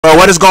Bro,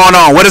 what is going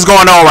on? What is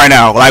going on right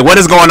now? Like, what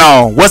is going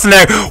on? What's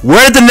the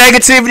where did the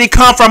negativity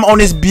come from on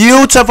this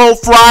beautiful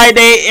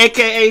Friday,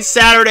 aka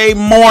Saturday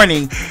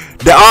morning,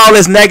 that all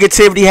this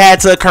negativity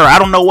had to occur? I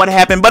don't know what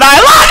happened, but I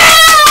love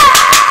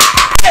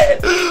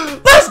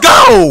it! Let's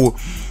go!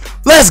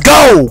 Let's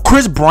go!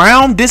 Chris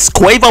Brown, this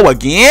QUAVO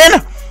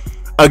again?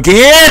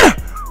 Again?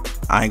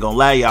 I ain't gonna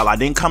lie, y'all. I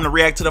didn't come to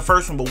react to the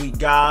first one, but we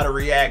gotta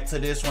react to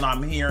this one.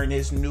 I'm hearing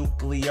this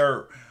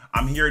nuclear.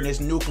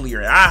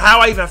 How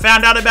I even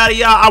found out about it,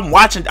 y'all? I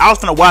was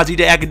gonna watch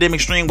the academic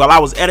stream while I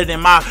was editing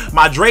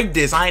my Drake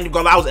diss. I ain't even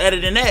gonna lie, I was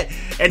editing that,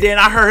 and then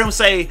I heard him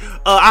say,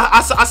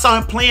 I saw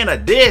him playing a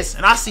diss,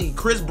 and I see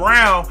Chris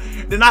Brown,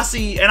 then I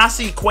see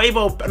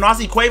QUAVO, and I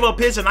see QUAVO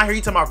pitch, and I hear he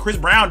talking about Chris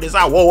Brown diss.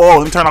 Whoa,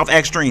 let me turn off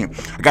X stream.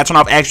 I gotta turn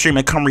off X stream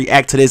and come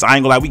react to this. I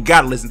ain't gonna lie, we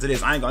gotta listen to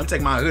this. Let me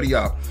take my hoodie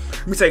off.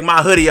 Let me take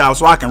my hoodie off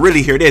so I can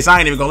really hear this. I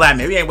ain't even gonna lie,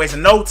 man. We ain't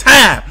wasting no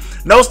time.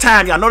 No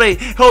time, y'all know they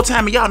whole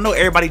time, y'all know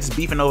everybody just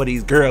beefing over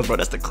these girls, bro.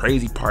 That's the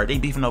crazy part. They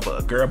beefing over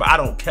a girl, but I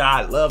don't care.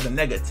 I love the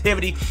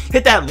negativity.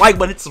 Hit that like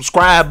button, hit the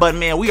subscribe button,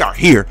 man. We are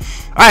here.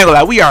 I ain't gonna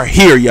lie, we are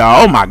here,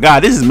 y'all. Oh my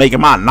god, this is making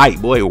my night,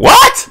 boy.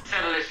 What?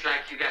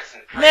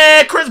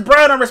 Man, Chris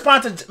Brown in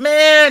response to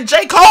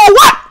J. Cole.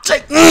 What?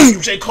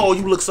 J. Cole,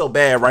 you look so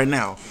bad right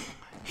now.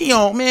 He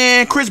on,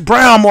 man, Chris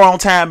Brown more on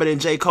time than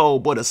J. Cole,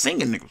 but the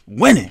singing niggas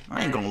winning.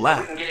 I ain't gonna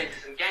lie.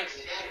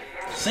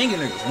 Singing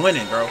niggas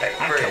winning, bro.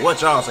 I don't care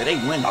what y'all say, they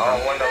winning, bro. I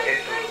don't want no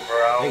issues, bro.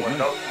 I don't want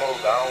no smoke.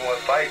 I don't want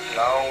fights. I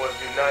don't want to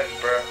do nothing,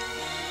 bro.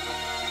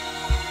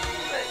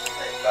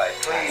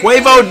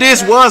 Like, QUAVO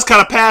diss was kind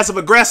of passive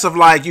aggressive,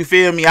 like, you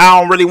feel me? I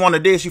don't really want to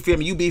diss, you feel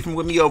me? You beefing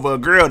with me over a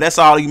girl, that's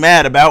all you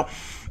mad about.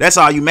 That's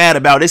all you mad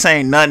about. This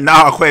ain't nothing.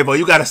 Nah, QUAVO,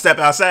 you gotta step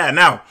outside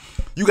now.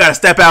 You gotta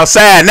step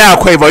outside now,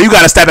 QUAVO. You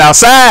gotta step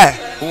outside.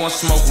 Who wants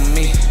smoke with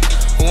me?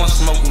 Who wants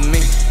smoke with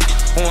me?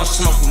 Who wants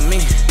smoke with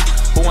me?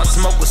 Who wants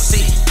smoke with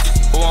C?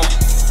 Who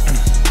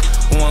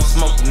wants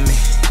smoke with me?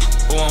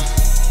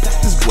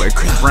 This boy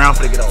Chris Brown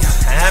finna get on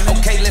time.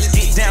 Okay, let's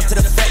get down to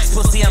the facts,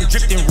 pussy. I'm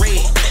dripping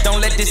red. Don't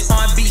let this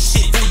R&B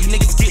shit fool you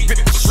niggas get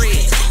ripped to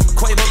shreds.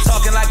 QUAVO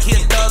talking like he a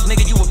thug,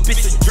 nigga. You a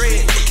bitch of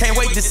dread. Can't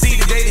wait to see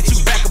the day that you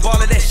back up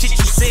all of that shit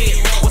you said.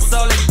 What's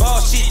all that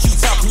ball shit you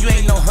talking? You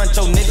ain't no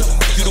huncho, nigga.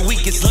 You the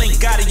weakest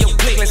link out of your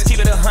clique. Let's keep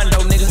it a hundo,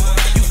 nigga.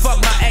 You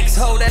fuck my ex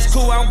hoe, that's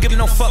cool. I don't give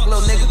no fuck,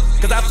 little nigga.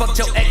 Cause I fucked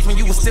your ex when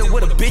you was still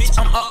with a bitch.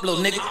 I'm up,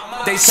 little nigga.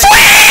 They say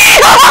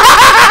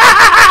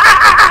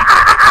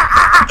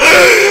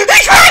He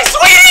cracked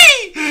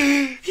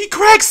Sweetie! He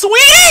cracked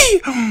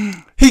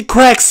Sweetie! He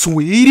cracked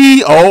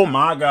Sweetie! Oh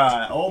my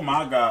god. Oh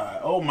my god.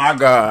 Oh my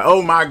god.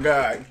 Oh my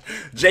god.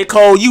 J.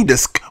 Cole, you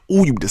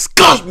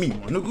disgust me,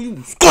 my nigga. You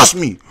disgust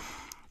me.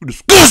 You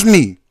disgust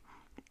me.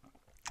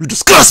 You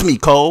disgust me,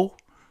 Cole.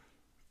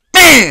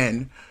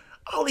 Man!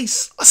 All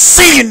these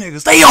singing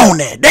niggas, they on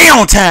that. They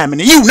on time,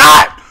 and you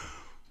not.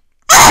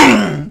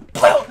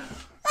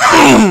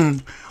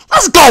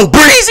 Let's go,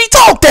 Breezy.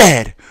 Talk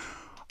that.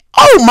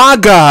 Oh my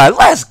god,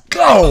 let's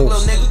go.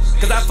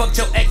 Cause I fucked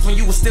your ex when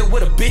you was still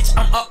with a bitch.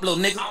 I'm up, little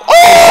nigga.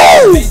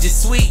 Oh! Bitch is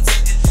sweet.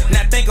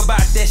 Now think about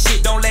that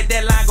shit. Don't let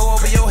that line go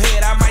over your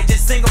head. I might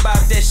just sing about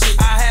that shit.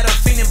 I had a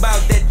feeling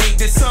about that dick.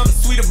 There's something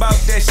sweet about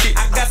that shit.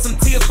 I got some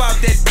tea about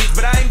that dick,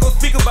 but I ain't gonna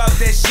speak about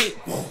that shit.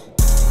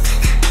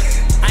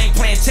 I ain't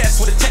playing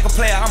chess with a checker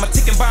player. I'm a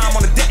ticking bomb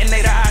on a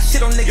detonator. I shit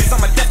on niggas,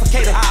 I'm a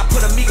defecator. I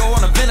put Amigo on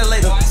a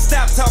ventilator.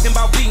 Stop talking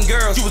about beating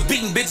girls. You was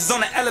beating bitches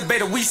on the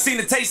elevator. We seen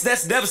the taste,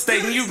 that's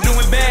devastating. You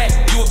doing bad,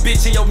 you a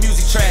bitch and your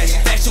music trash.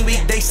 Fashion week,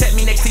 they set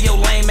me next to your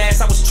lame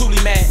ass. I was truly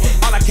mad.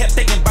 All I kept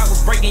thinking about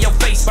was breaking your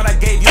face, but I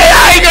gave you. Hey,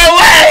 I ain't gonna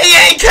lie, he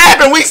ain't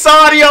capping. We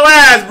saw it in your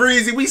eyes,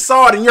 Breezy. We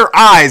saw it in your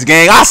eyes,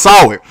 gang. I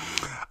saw it.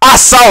 I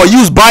saw it. You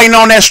was biting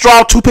on that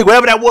straw toothpick,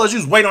 whatever that was. You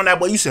was waiting on that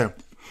boy. You said.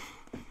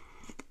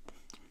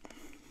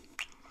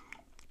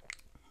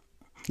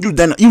 You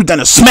done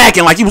a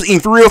smacking like you was eating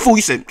for real food.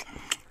 You said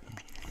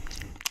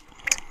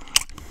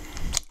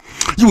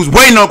you was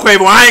waiting on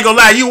QUAVO. I ain't gonna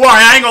lie, you are.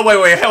 I ain't gonna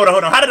wait. Hold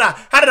on. How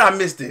did I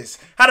miss this?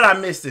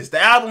 The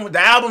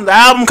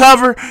album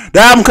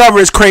cover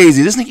is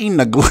crazy. This nigga eating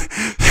a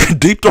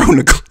deep throat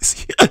the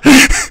glizzy.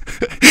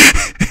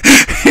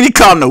 And he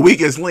called him the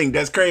weakest link.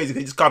 That's crazy.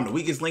 They just called him the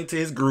weakest link to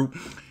his group,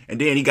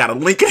 and then he got a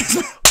link in his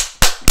mouth.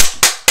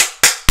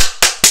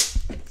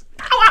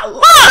 I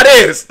love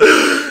this.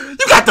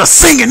 You got the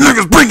singing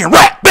niggas bringing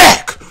rap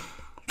back.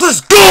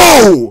 Let's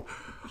go.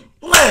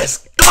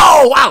 Let's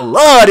go. I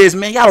love this,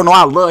 man. Y'all don't know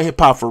I love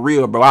hip-hop for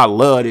real, bro. I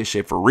love this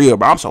shit for real,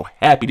 bro. I'm so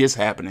happy this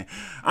happening.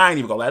 I ain't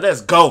even gonna lie.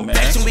 Let's go, man.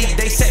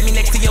 They set me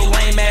next to your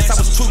lame ass. I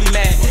was truly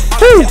mad.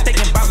 All I kept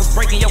thinking about was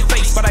breaking your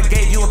face, but I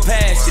gave you a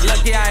pass. You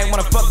lucky I ain't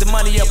wanna fuck the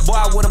money up, boy.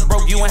 I would've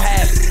broke you in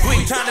half.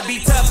 Quit trying to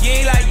be tough. You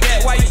ain't like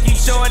that. Why you keep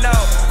showing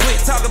off? Quit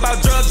talking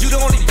about drugs. You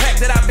the only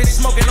pack that I've been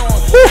smoking on.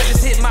 I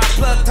just hit my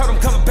plug. Told him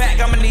come back.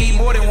 I'ma need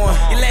more than one.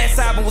 Your last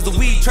album album was a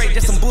weed trait,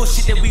 just some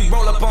bullshit that we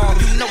roll up on.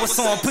 You know what's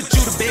on, put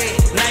you to bed.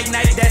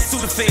 Night, that's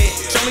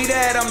Sudafed. Show me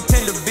that I'm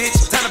tender,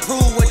 bitch. Time to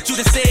prove what you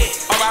done said.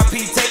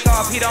 R.I.P.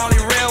 Takeoff, he the only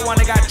real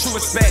one that got true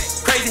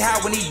respect. Crazy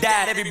how when he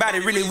died, everybody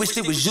really wished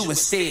it was you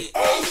instead.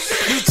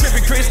 You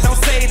tripping, Chris, don't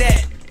say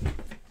that.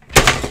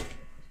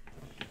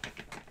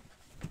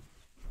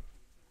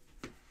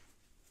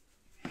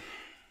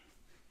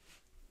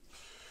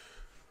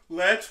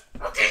 Let's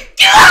go!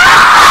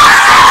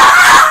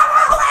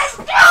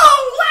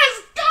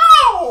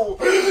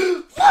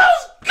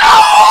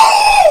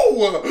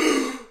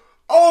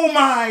 Oh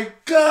my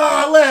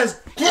God, let's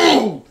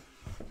go!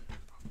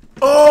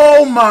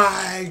 Oh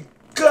my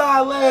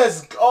God,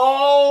 let's go!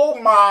 Oh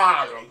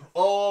my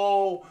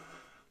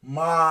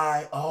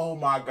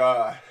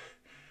God.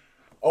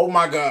 Oh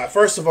my God.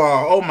 First of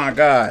all, oh my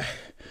God.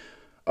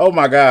 Oh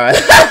my God.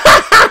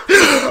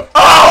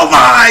 Oh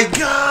my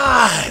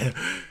God.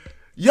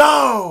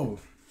 Yo,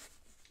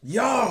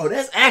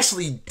 that's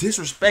actually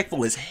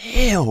disrespectful as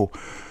hell.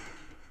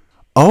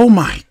 Oh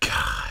my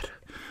God.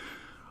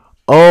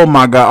 Oh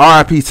my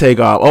God. RIP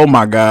Takeoff. Oh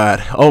my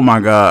God. Oh my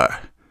God.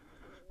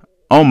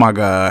 Oh my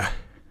God.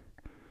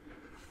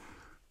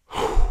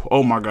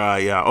 Oh my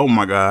God, y'all. Oh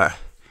my God.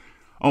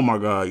 Oh my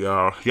God,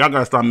 y'all. Y'all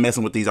gotta stop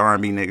messing with these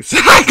R&B niggas.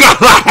 I ain't gonna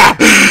lie.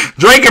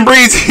 Drake and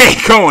Breezy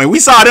ain't going. We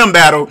saw them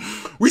battle.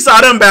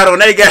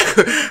 And they got.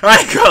 I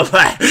ain't gonna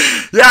lie.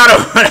 Y'all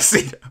don't wanna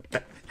see them.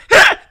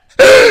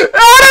 I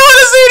don't want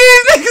to see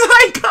these niggas.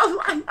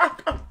 I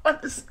don't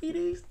want to see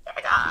these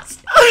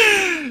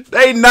niggas.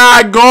 They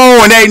not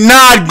going.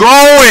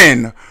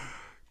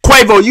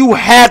 QUAVO, you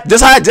have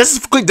just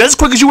as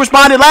quick as you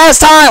responded last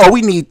time. Or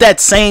we need that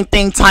same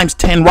thing times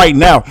 10 right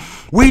now.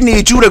 We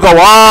need you to go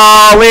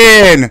all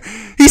in.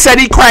 He said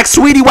he cracked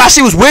Sweetie while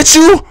she was with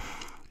you.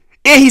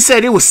 And he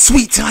said it was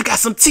sweet till I got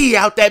some tea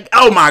out that.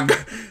 Oh my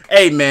God.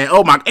 Hey man.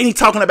 Oh my. Ain't he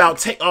talking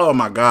about oh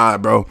my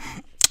God, bro.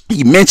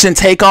 He mentioned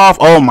Takeoff.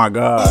 Oh my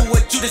God.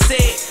 What you just said.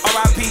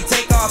 R.I.P.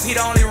 Takeoff. He the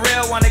only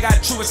real one that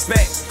got true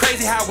respect.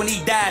 Crazy how when he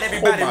died,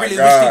 everybody really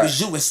wished it was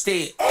you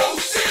instead. Oh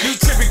shit. You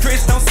tripping,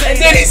 Chris? Don't say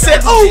that. And then he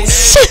said, "Oh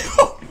shit."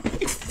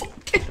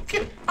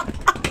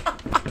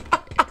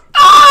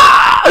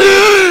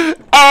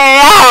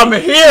 I'm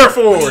here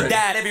for it.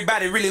 Died,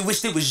 everybody really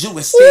wished it was you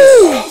instead.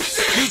 Ooh.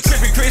 You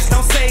tripping, Chris?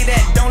 Don't say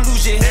that. Don't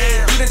lose your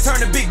head. You done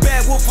turned a big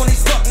bad wolf on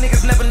these fuck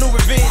niggas. Never knew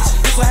revenge.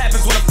 This what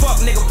happens when a fuck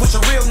nigga push a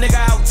real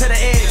nigga out to the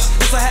edge.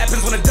 This what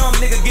happens when a dumb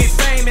nigga get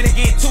fame and it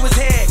get to his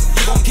head.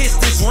 You gon' kiss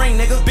this ring,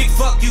 nigga. Big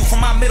fuck you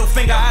from my middle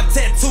finger. I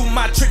tattoo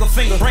my trigger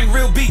finger. Bring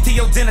real beat to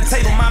your dinner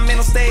table. My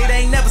mental state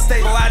ain't never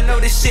stable. I know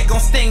this shit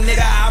gon' sting,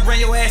 nigga. I run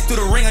your ass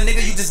through the ringer,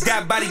 nigga. You just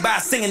got body by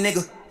a singing,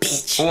 nigga.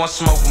 Bitch. Who want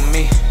smoke with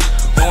me?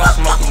 Who want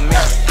smoke with me?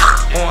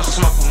 Who want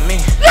smoke with me?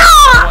 Yeah!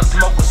 Who want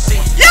smoke with C?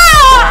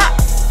 Yeah!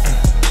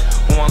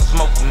 Who want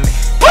smoke with me?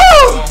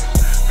 Woo!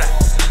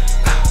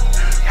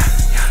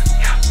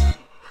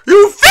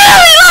 You feel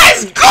me?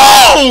 Let's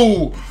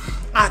go!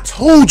 I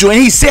told you,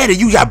 and he said it.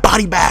 You got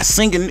body by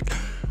singing.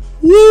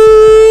 Woo!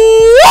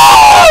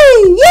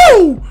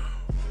 Woo! Woo!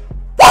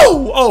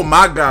 Oh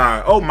my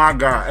God! Oh my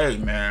God! Hey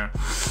man!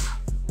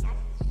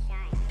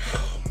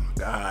 Oh my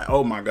God!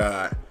 Oh my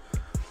God!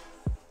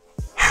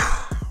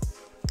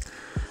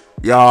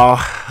 Y'all,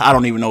 I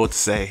don't even know what to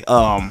say.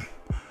 Oh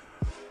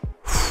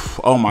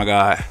my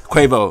God.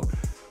 QUAVO,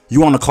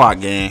 you on the clock,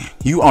 gang.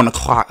 You on the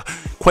clock.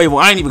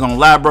 QUAVO, I ain't even gonna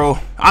lie, bro.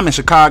 I'm in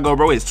Chicago,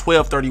 bro. It's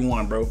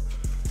 12:31, bro.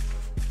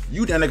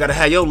 You then gotta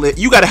have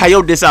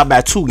your diss out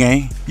by 2,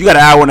 gang. You got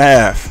an hour and a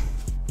half.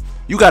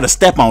 You gotta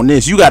step on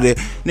this. You gotta,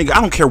 nigga,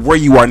 I don't care where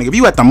you are, nigga. If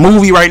you at the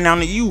movie right now,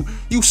 nigga,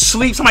 you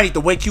sleep, somebody need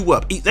to wake you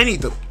up. They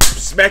need to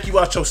smack you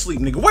out your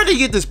sleep, nigga. Where did you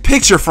get this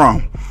picture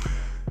from?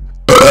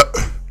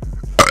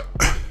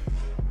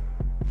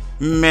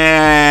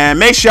 Man,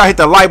 make sure y'all hit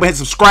the like button, hit the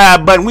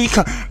subscribe button.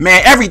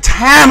 Man, every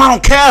time, I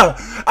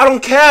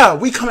don't care.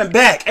 We coming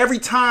back every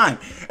time.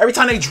 Every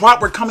time they drop,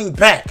 we're coming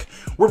back.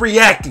 We're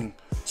reacting.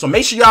 So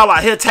make sure y'all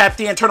out here tapped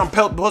in, turn on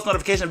post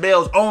notification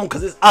bells on,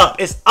 cause it's up.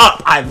 It's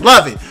up. I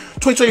love it.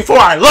 2024.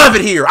 I love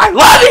it here. I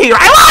love it here.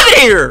 I love it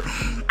here.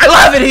 I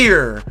love it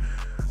here.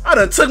 I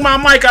done took my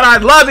mic out. I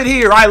love it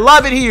here. I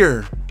love it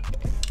here.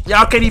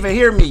 Y'all can't even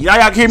hear me. Y'all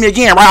can hear me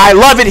again, right? I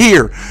love it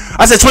here.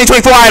 I said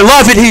 2024. I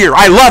love it here.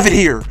 I love it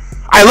here.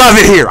 I love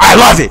it here. I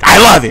love it. I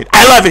love it.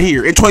 I love it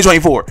here in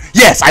 2024.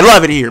 Yes, I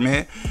love it here,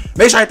 man.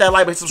 Make sure I hit that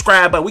like button,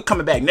 subscribe button. We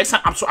coming back. Next time,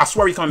 I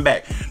swear we coming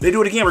back. They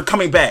do it again, we're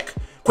coming back.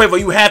 QUAVO,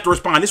 you have to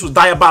respond. This was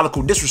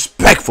diabolical,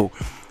 disrespectful.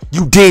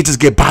 You did just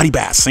get body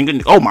bass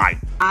singing. Oh my.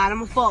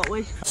 I'm a fault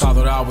with. I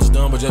thought I was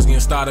done, but just getting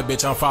started,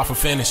 bitch. I'm far from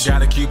finished.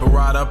 Gotta keep it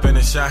right up in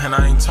the shot, and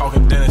I ain't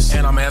talking Dennis.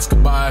 And I'm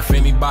asking by if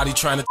anybody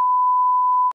trying to.